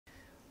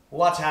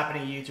What's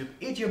happening YouTube?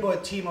 It's your boy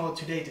Timo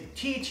today to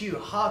teach you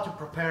how to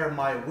prepare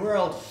my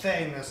world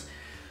famous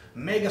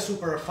Mega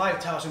Super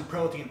 5000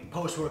 protein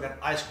post-workout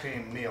ice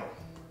cream meal.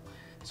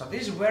 So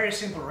this is a very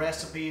simple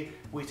recipe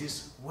which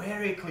is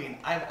very clean.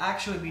 I've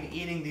actually been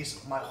eating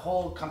this my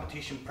whole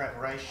competition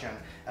preparation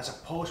as a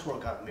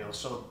post-workout meal,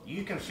 so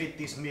you can fit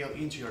this meal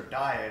into your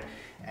diet,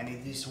 and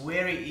it is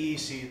very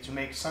easy to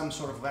make some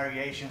sort of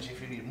variations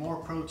if you need more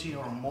protein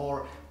or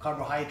more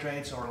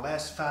carbohydrates or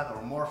less fat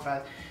or more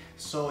fat.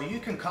 So you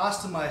can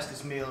customize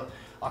this meal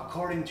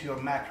according to your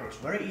macros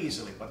very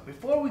easily. But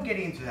before we get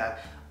into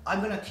that,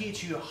 I'm gonna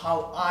teach you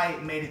how I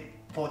made it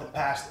for the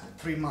past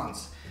 3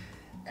 months.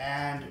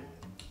 And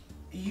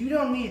you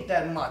don't need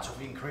that much of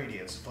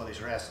ingredients for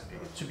this recipe,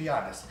 to be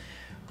honest.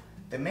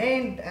 The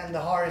main and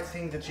the hardest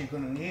thing that you're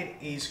gonna need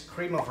is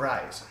cream of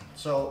rice.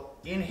 So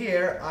in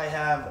here I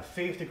have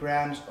 50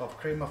 grams of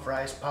cream of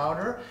rice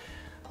powder.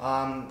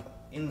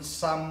 In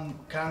some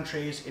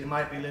countries it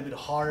might be a little bit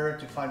harder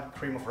to find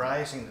cream of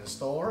rice in the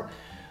store,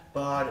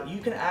 but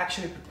you can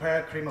actually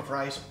prepare cream of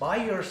rice by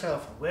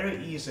yourself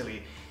very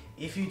easily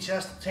if you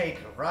just take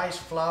rice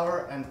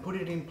flour and put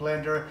it in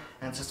blender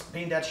and just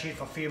spin that shit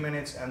for a few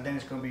minutes, and then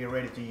it's gonna be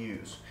ready to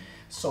use.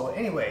 So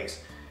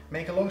anyways,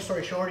 make a long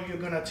story short, you're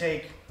gonna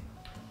take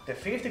the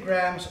 50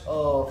 grams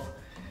of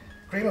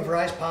cream of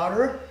rice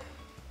powder,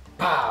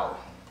 pow!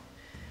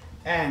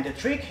 And the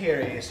trick here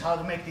is how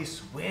to make this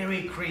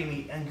very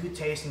creamy and good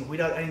tasting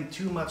without adding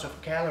too much of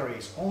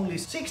calories. Only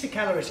 60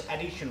 calories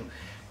addition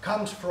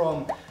comes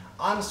from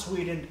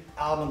unsweetened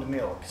almond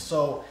milk.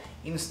 So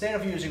instead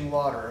of using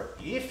water,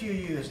 if you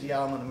use the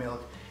almond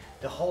milk,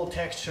 the whole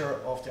texture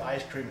of the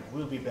ice cream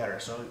will be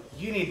better. So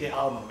you need the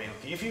almond milk.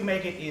 If you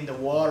make it in the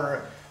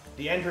water,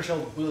 the end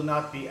result will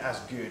not be as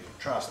good,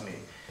 trust me.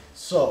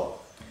 So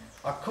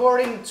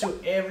according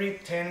to every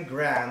 10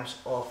 grams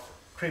of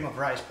cream of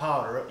rice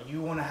powder, you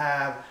want to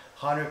have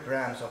 100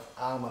 grams of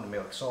almond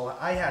milk. So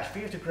I had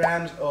 50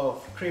 grams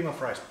of cream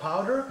of rice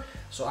powder,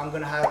 so I'm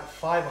gonna have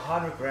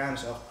 500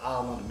 grams of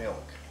almond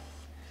milk.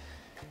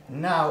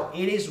 Now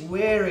it is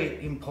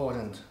very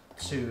important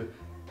to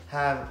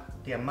have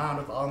the amount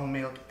of almond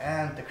milk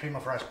and the cream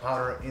of rice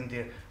powder in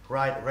the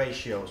right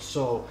ratio.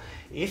 So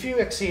if you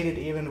exceed it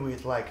even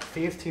with like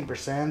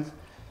 15%,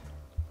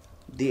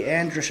 the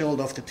end result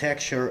of the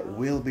texture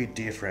will be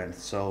different.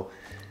 So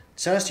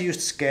just use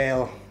the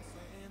scale,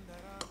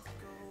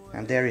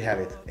 and there you have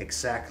it,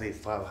 exactly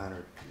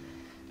 500.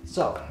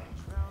 So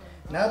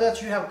now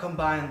that you have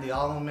combined the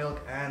almond milk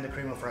and the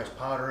cream of rice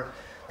powder,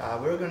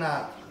 we're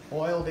gonna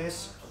boil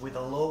this with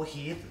a low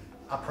heat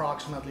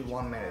approximately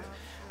 1 minute.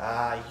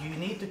 You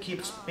need to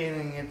keep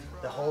spinning it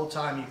the whole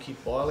time you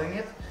keep boiling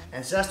it,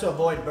 and just to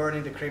avoid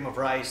burning the cream of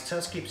rice,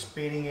 just keep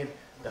spinning it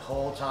the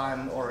whole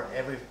time or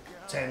every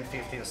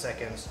 10-15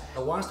 seconds.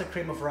 So once the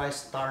cream of rice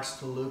starts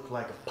to look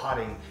like a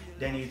pudding,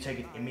 then you take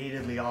it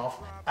immediately off.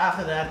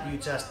 After that, you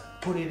just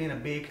put it in a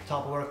big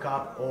Tupperware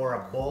cup or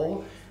a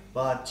bowl,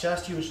 but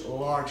just use a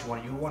large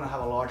one. You want to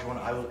have a large one.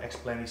 I will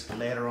explain this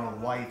later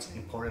on why it's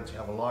important to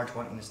have a large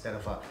one instead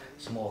of a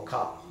small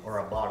cup or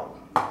a bottle.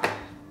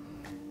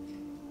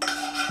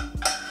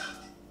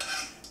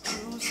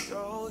 You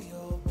stole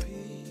your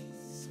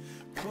piece,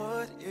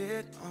 put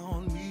it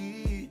on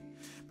me,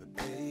 but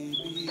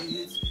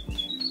baby it's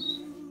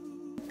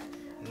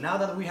now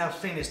that we have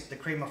finished the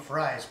cream of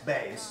rice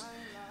base,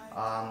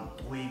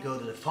 we go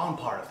to the fun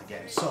part of the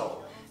game.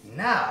 So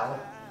now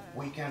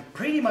we can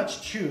pretty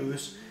much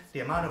choose the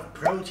amount of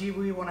protein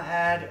we want to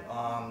add,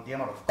 the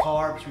amount of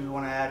carbs we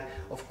want to add.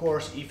 Of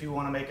course, if you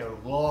want to make a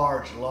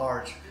large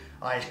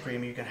ice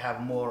cream, you can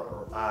have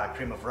more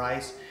cream of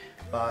rice,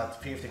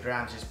 but 50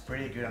 grams is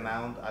pretty good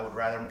amount. I would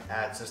rather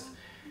add just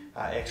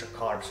extra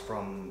carbs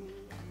from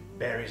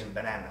berries and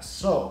bananas.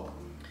 So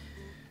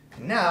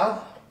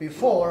now,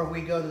 before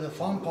we go to the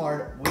fun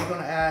part, we're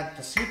gonna add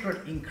the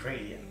secret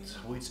ingredient,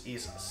 which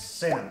is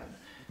cinnamon.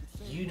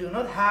 You do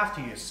not have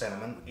to use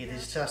cinnamon, it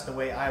is just the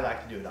way I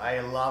like to do it. I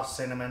love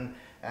cinnamon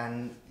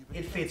and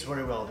it fits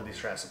very well to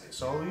this recipe,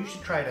 so you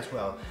should try it as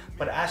well.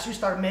 But as you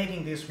start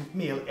making this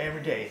meal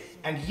every day,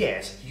 and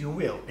yes, you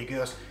will,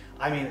 because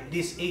I mean,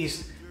 this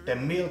is the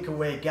Milky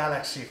Way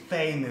galaxy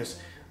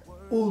famous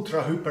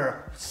ultra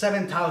hyper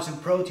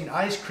 7000 protein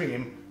ice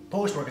cream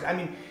post-workout. I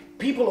mean,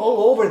 people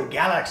all over the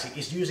galaxy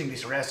is using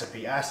this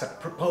recipe as a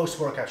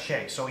post-workout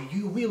shake, so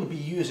you will be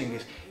using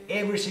this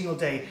every single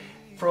day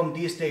from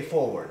this day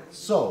forward.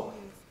 So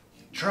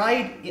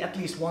try it at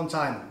least one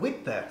time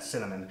with the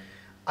cinnamon.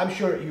 I'm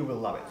sure you will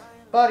love it.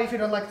 But if you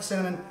don't like the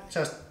cinnamon,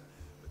 just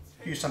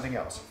use something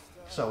else.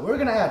 So we're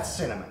gonna add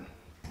cinnamon.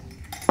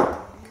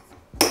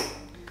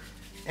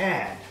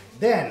 And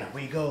then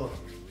we go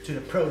to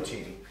the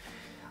protein.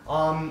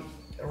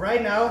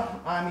 Right now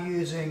I'm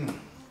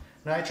using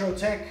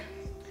Nitrotech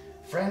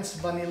French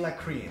vanilla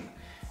cream,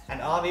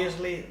 and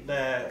obviously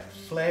the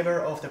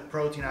flavor of the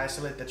protein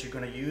isolate that you're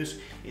going to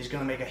use is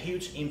going to make a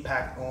huge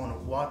impact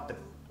on what the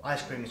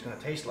ice cream is going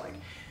to taste like.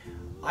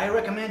 I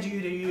recommend you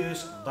to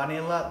use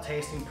vanilla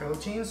tasting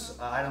proteins.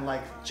 I don't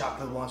like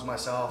chocolate ones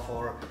myself,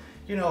 or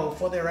you know,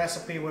 for the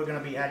recipe we're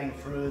gonna be adding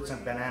fruits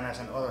and bananas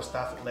and other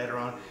stuff later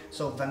on.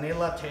 So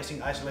vanilla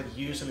tasting isolate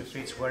usually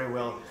fits very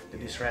well to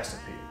this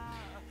recipe.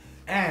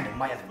 And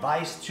my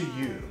advice to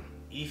you,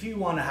 if you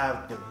wanna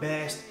have the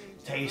best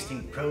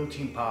tasting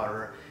protein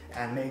powder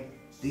and make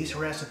this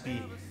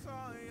recipe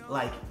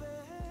like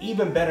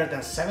even better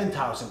than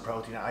 7,000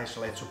 protein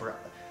isolate super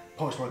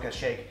post-workout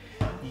shake,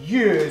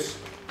 use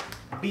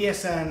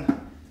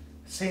BSN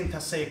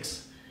Synta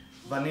 6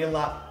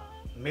 vanilla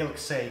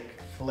milkshake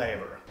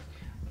flavor.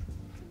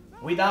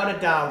 Without a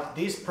doubt,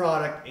 this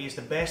product is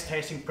the best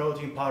tasting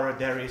protein powder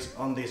there is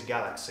on this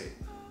galaxy.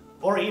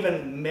 Or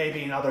even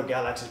maybe in other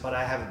galaxies, but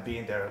I haven't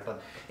been there.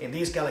 But in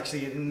this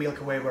galaxy, in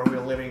Milky Way where we're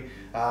living,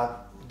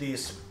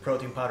 this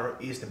protein powder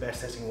is the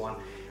best tasting one.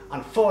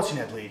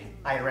 Unfortunately,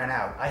 I ran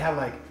out. I have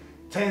like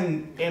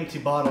 10 empty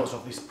bottles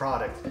of this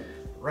product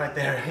right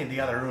there in the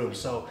other room.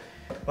 So,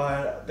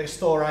 but the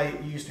store I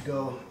used to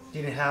go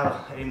didn't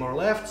have any more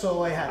left,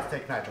 so I had to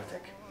take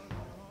Nitrotech.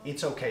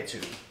 It's okay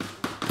too.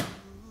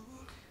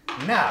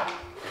 Now,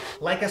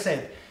 like I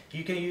said,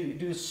 you can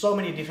do so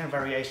many different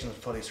variations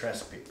for this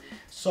recipe.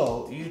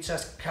 So you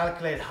just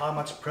calculate how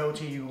much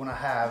protein you want to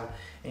have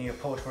in your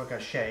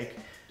post-workout shake.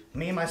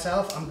 Me,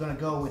 myself, I'm gonna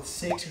go with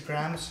 6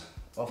 grams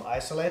of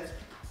isolate,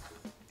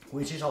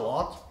 which is a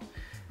lot,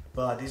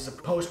 but this is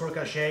a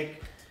post-workout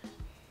shake.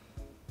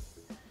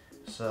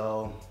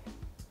 So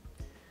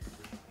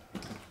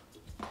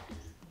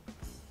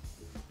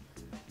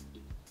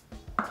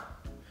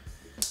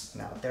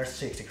now there's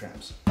 60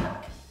 grams.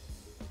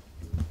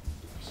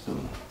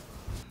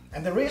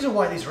 And the reason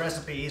why this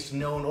recipe is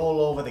known all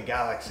over the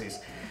galaxies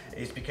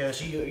is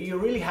because you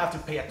really have to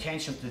pay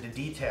attention to the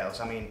details.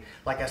 I mean,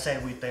 like I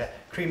said, with the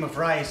cream of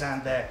rice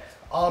and the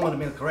almond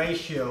milk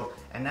ratio,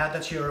 and now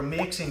that you're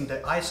mixing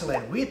the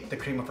isolate with the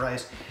cream of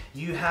rice,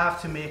 you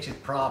have to mix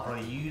it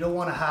properly. You don't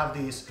want to have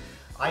these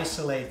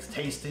isolate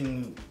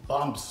tasting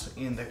bumps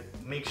in the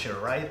mixture,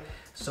 right?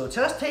 So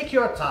just take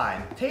your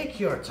time, take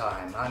your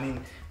time. I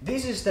mean,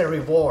 this is the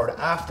reward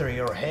after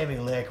your heavy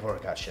leg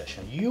workout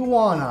session. You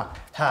wanna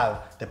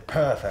have the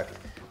perfect,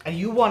 and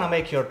you wanna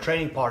make your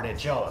training partner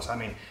jealous. I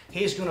mean,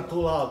 he's gonna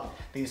pull out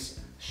this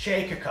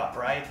shaker cup,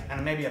 right?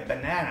 And maybe a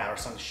banana or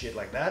some shit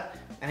like that.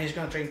 And he's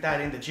gonna drink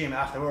that in the gym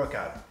after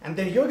workout. And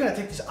then you're gonna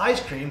take this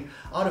ice cream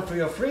out of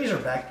your freezer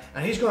bag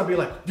and he's gonna be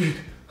like, dude,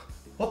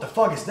 what the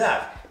fuck is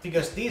that?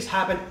 Because this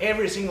happened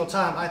every single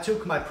time I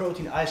took my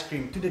protein ice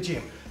cream to the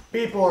gym.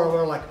 People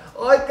were like,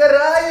 "Oi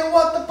caralho,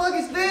 what the fuck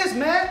is this,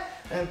 man?"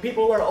 And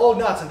people were all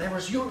nuts and they were,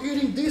 "You're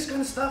eating this kind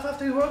of stuff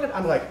after you work out?"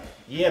 I'm like,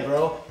 "Yeah,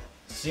 bro,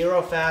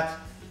 0 fat,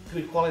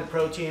 good quality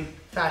protein,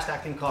 fast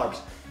acting carbs,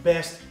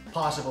 best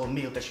possible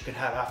meal that you can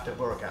have after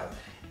workout."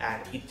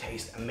 And it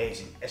tastes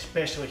amazing,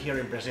 especially here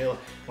in Brazil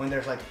when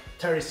there's like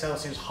 30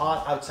 Celsius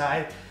hot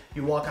outside.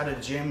 You walk out of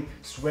the gym,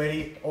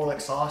 sweaty, all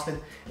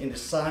exhausted in the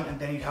sun, and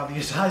then you have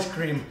this ice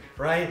cream,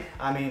 right?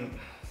 I mean,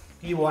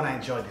 you want to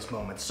enjoy this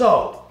moment.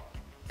 So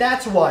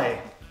that's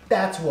why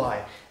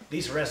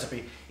this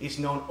recipe is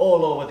known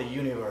all over the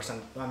universe.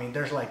 And I mean,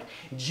 there's like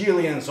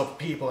jillions of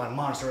people and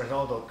monsters and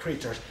all those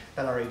creatures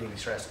that are eating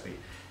this recipe.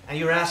 And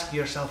you're asking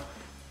yourself,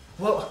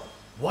 well,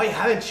 why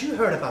haven't you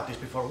heard about this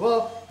before?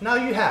 Well, now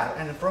you have,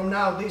 and from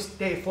now, this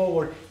day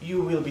forward,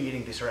 you will be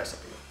eating this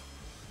recipe.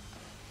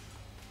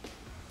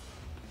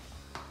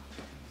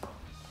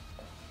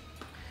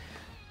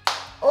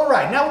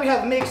 Alright, now we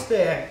have mixed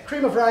the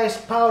cream of rice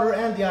powder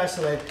and the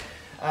isolate.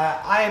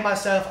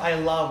 I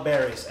love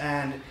berries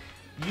and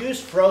use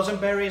frozen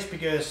berries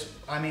because,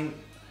 I mean,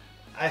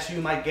 as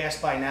you might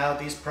guess by now,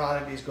 this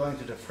product is going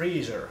to the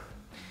freezer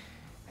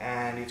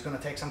and it's going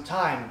to take some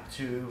time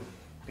to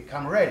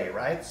become ready,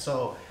 right?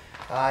 So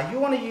you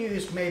want to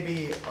use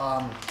maybe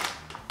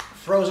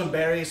frozen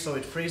berries so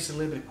it freezes a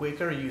little bit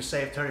quicker. You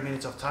save 30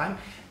 minutes of time.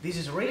 This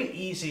is a really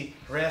easy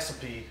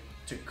recipe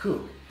to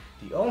cook.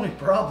 The only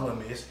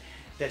problem is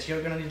that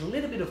you're gonna need a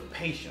little bit of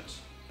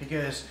patience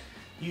because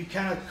you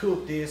cannot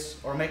cook this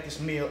or make this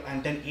meal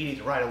and then eat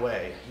it right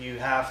away. You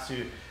have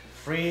to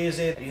freeze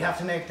it. You have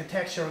to make the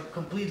texture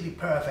completely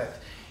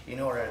perfect in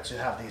order to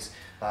have this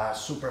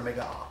super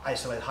mega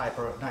isolate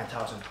hyper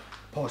 9000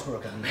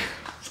 post-workout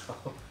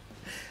meal.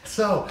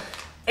 So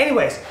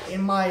anyways,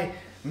 in my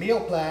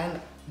meal plan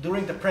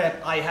during the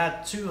prep, I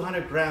had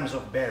 200 grams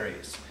of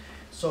berries.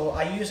 So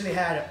I usually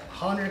had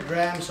 100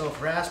 grams of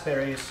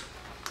raspberries.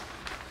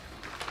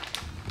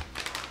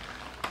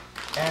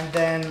 And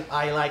then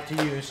I like to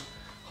use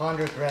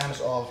 100 grams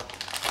of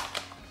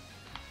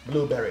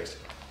blueberries.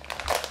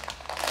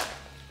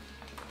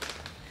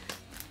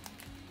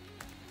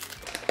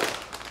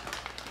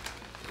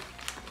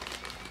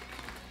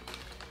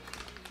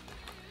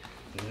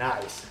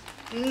 Nice,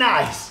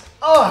 nice,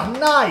 oh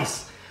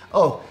nice.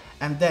 Oh,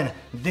 and then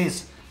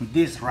this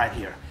right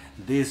here,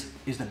 this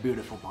is the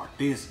beautiful part.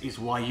 This is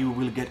why you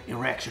will get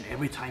erection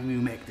every time you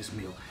make this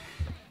meal.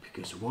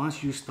 Because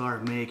once you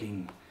start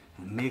making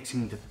and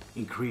mixing the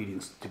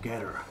ingredients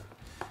together,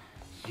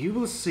 you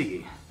will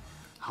see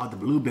how the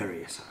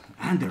blueberries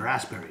and the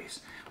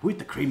raspberries with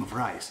the cream of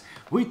rice,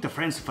 with the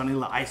French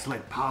vanilla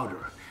isolate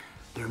powder,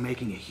 they're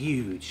making a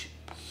huge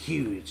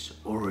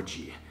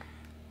orgy,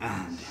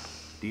 and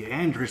the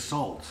end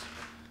result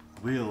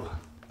will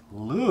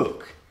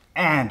look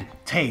and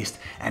taste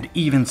and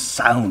even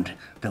sound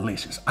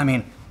delicious. I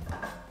mean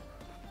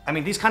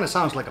this kind of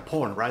sounds like a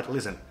porn, right?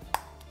 Listen.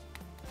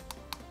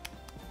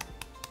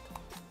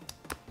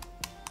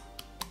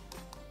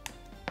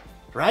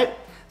 Right?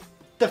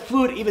 The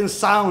food even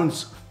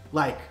sounds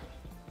like.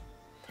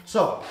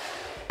 So,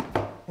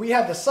 we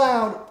have the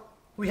sound,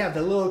 we have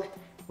the look,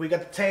 we got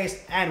the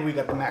taste, and we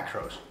got the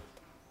macros.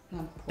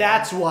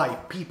 That's why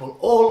people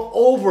all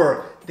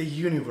over the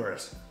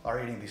universe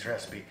are eating this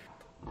recipe.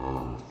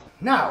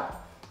 Now,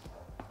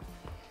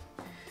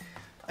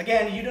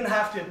 again, you don't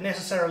have to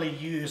necessarily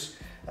use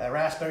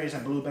raspberries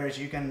and blueberries.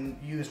 You can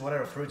use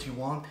whatever fruit you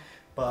want,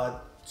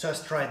 but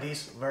just try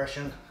this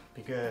version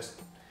because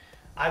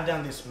I've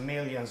done this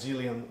million,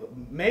 zillion,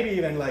 maybe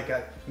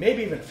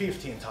even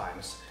 15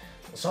 times.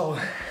 So,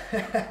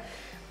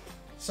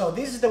 so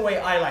this is the way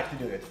I like to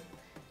do it.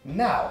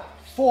 Now,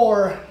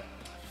 for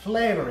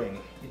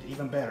flavoring it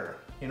even better,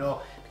 you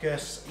know,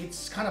 because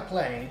it's kind of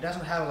plain. It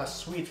doesn't have a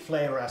sweet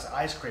flavor as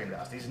ice cream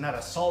does. This is not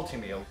a salty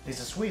meal, this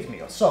is a sweet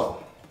meal.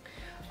 So,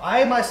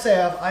 I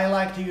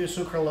like to use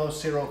sucralose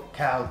 0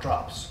 cal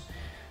drops.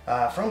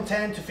 From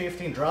 10 to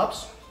 15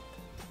 drops.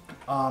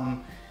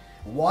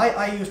 Why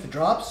I use the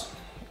drops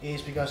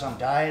is because I'm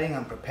dieting,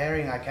 I'm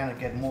preparing, I cannot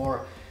get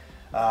more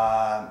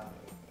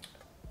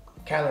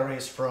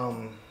calories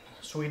from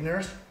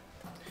sweeteners.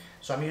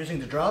 So I'm using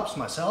the drops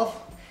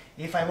myself.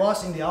 If I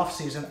was in the off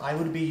season, I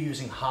would be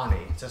using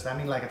honey. Just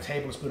like a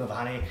tablespoon of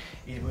honey.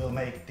 It will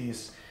make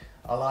this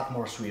a lot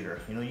more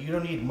sweeter. You know, you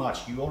don't need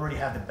much. You already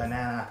have the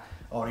banana,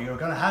 or you're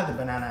gonna have the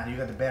banana, and you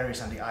got the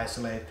berries and the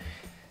isolate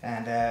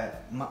and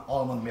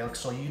almond milk.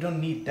 So you don't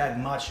need that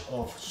much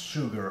of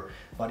sugar.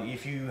 But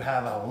if you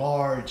have a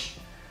large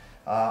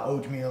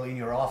oatmeal in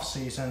your off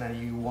season and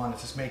you want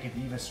to just make it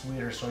even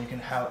sweeter so you can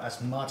have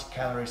as much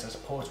calories as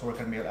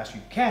post-workout meal as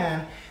you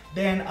can,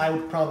 then I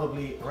would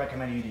probably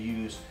recommend you to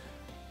use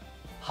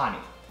honey.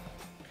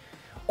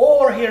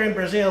 Or here in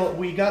Brazil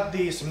we got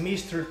these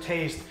Mr.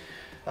 Taste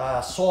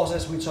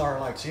sauces which are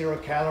like 0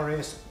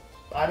 calories.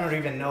 I don't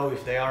even know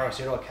if they are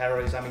 0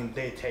 calories. I mean,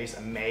 they taste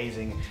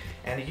amazing,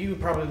 and you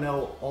probably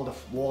know all the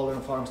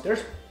Walden farms.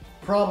 There's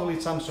probably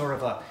some sort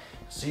of a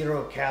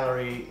 0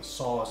 calorie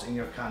sauce in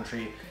your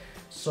country.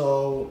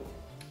 So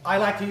I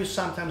like to use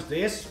sometimes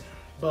this,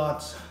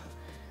 but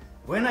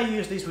when I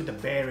use this with the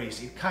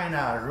berries, it kind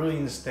of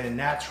ruins the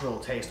natural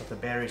taste of the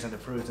berries and the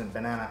fruits and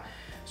banana.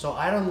 So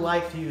I don't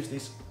like to use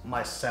this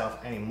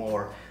myself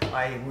anymore.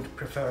 I would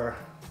prefer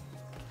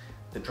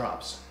the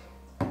drops.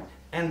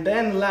 And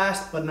then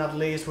last but not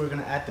least, we're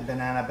gonna add the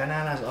banana.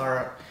 Bananas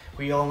are,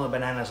 we all know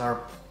bananas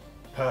are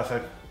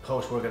perfect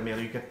post-workout meal.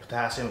 You get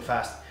potassium,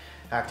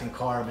 fast-acting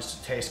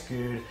carbs, taste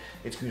good,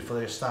 it's good for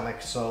your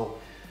stomach. So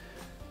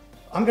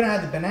I'm gonna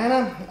add the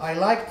banana. I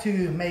like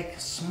to make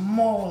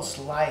small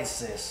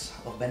slices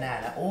of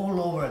banana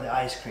all over the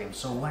ice cream.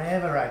 So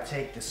whenever I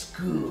take the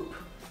scoop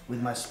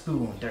with my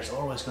spoon, there's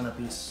always gonna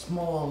be a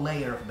small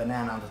layer of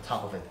banana on the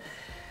top of it.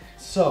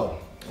 So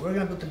we're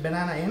gonna put the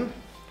banana in.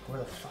 Where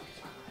the fuck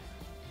is my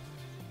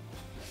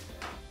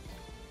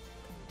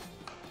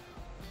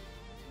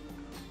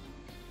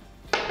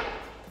knife?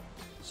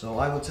 So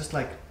I would just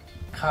like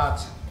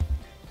cut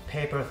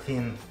paper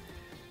thin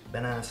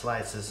banana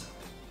slices,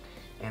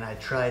 and I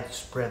try to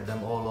spread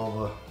them all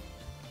over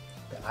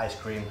the ice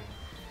cream.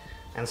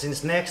 And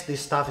since next this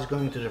stuff is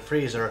going to the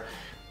freezer,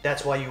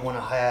 that's why you want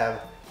to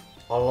have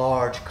a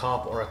large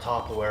cup or a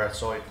Tupperware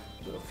so it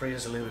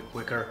freezes a little bit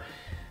quicker.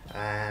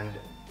 And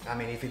I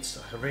mean, if it's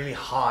really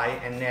high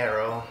and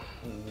narrow,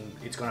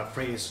 it's gonna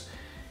freeze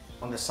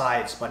on the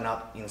sides but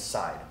not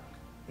inside.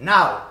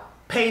 Now,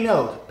 pay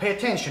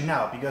attention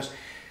now, because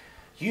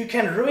you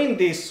can ruin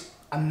this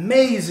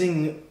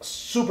amazing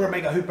super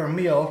mega hyper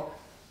meal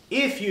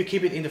if you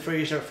keep it in the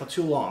freezer for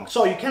too long.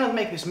 So you cannot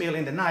make this meal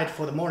in the night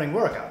for the morning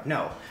workout,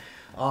 no.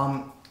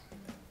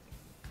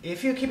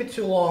 If you keep it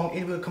too long,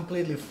 it will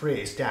completely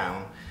freeze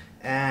down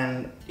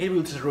and it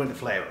will just ruin the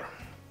flavor.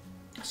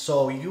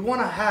 So you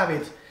want to have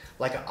it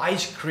like an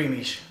ice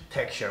creamish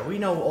texture. We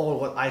know all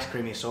what ice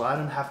cream is, so I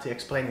don't have to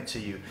explain it to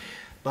you.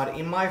 But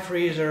in my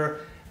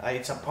freezer,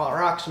 it's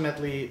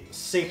approximately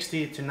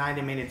 60 to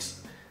 90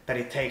 minutes that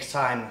it takes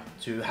time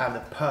to have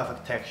the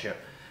perfect texture.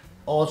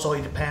 Also,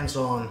 it depends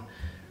on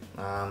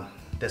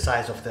the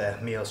size of the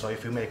meal. So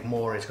if you make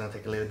more, it's gonna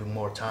take a little bit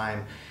more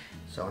time.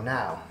 So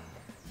now,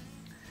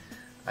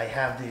 I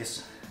have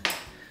this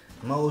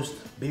most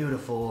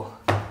beautiful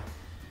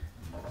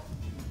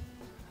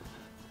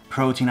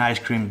protein ice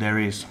cream there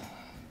is.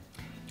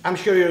 I'm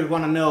sure you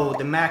want to know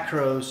the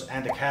macros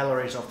and the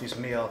calories of this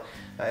meal,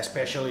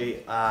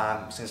 especially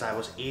since I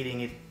was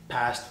eating it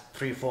past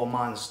 3-4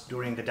 months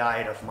during the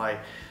diet of my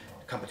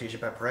competition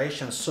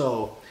preparation.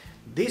 So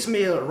this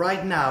meal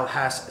right now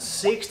has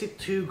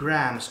 62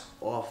 grams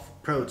of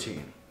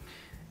protein,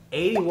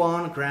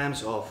 81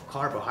 grams of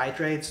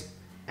carbohydrates,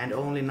 and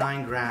only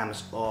 9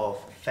 grams of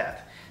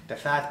fat. The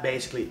fat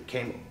basically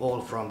came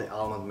all from the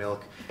almond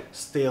milk.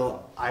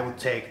 Still, I would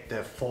take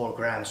the 4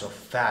 grams of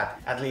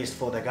fat, at least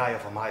for the guy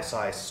of my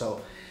size.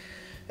 So,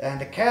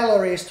 and the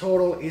calories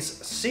total is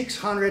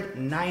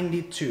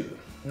 692.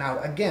 Now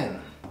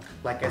again,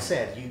 like I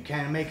said, you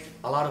can make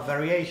a lot of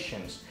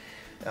variations.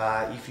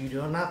 If you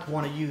do not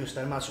want to use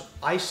that much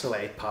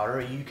isolate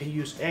powder, you can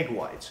use egg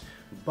whites.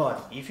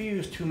 But if you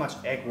use too much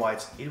egg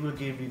whites, it will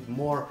give it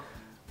more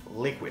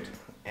liquid.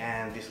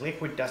 And this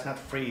liquid does not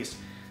freeze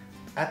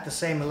at the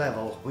same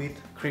level with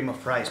cream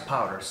of rice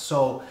powder.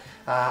 So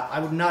I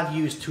would not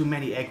use too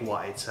many egg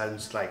whites. I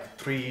just like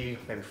 3,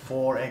 maybe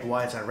 4 egg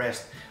whites, and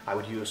rest I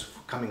would use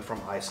coming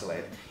from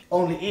isolate.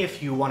 Only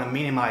if you want to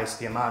minimize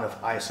the amount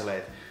of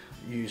isolate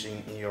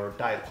using in your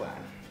diet plan.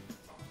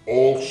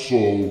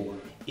 Also,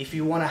 if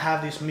you want to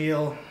have this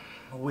meal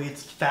with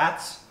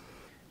fats,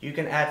 you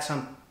can add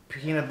some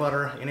peanut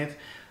butter in it.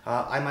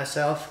 I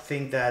myself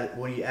think that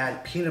when you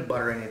add peanut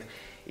butter in it,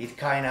 it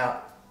kind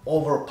of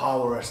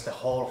overpowers the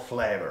whole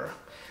flavor.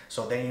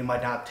 So then you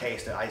might not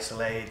taste the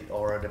isolate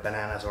or the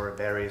bananas or the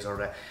berries or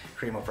the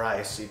cream of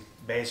rice.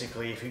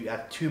 Basically, if you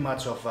add too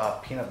much of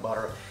peanut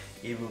butter,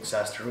 it will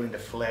just ruin the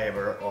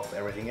flavor of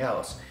everything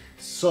else.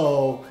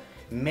 So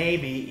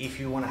maybe if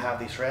you want to have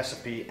this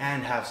recipe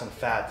and have some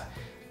fat,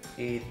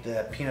 eat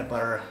the peanut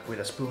butter with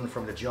a spoon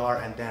from the jar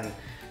and then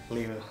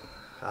leave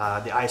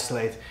the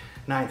isolate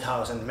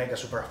 9000 Mega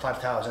Super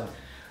 5000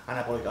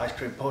 anabolic ice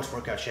cream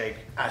post-workout shake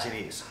as it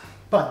is.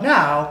 But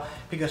now,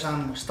 because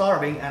I'm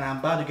starving and I'm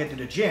about to get to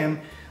the gym,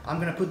 I'm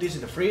gonna put this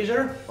in the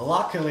freezer.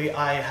 Luckily,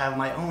 I have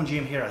my own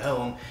gym here at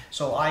home,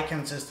 so I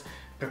can just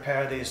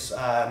prepare this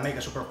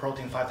Mega Super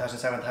Protein 5000,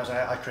 7000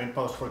 ice cream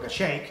post-workout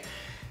shake,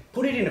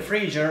 put it in the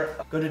freezer,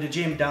 go to the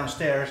gym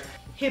downstairs,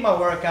 hit my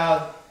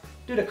workout,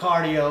 do the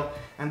cardio,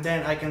 and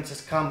then I can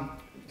just come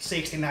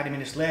 60-90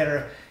 minutes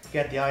later,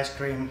 get the ice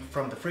cream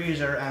from the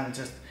freezer and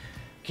just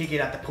kick it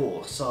at the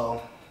pool.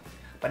 So,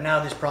 but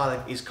now this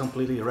product is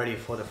completely ready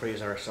for the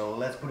freezer, so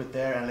let's put it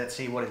there and let's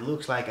see what it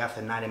looks like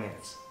after 90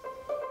 minutes.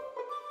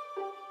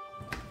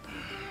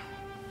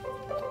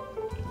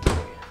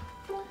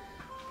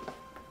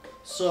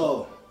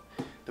 So,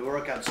 the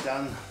workout's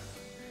done,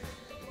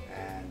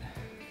 and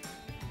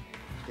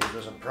it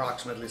was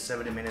approximately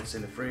 70 minutes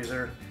in the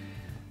freezer.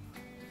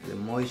 The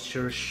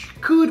moisture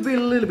could be a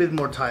little bit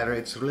more tighter.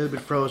 It's a little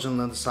bit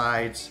frozen on the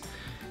sides,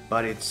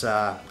 but it's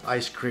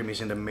ice cream is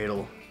in the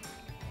middle.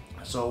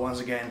 So once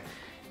again,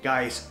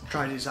 guys,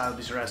 try this out,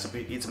 this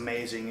recipe. It's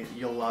amazing.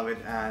 You'll love it,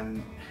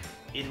 and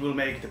it will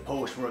make the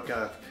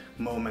post-workout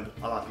moment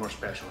a lot more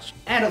special.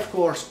 And of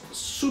course,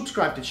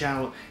 subscribe to the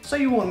channel so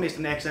you won't miss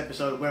the next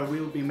episode where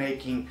we'll be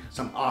making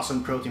some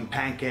awesome protein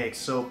pancakes.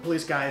 So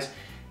please guys,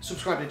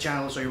 subscribe to the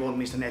channel so you won't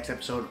miss the next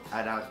episode,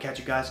 and I'll catch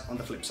you guys on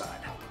the flip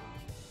side.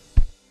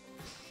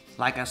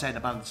 Like I said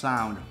about the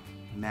sound,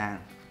 man,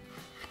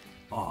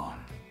 oh,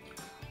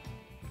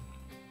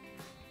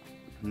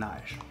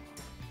 nice.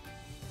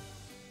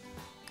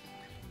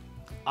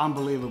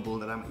 Unbelievable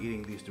that I'm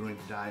eating this during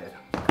the diet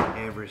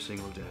every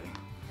single day.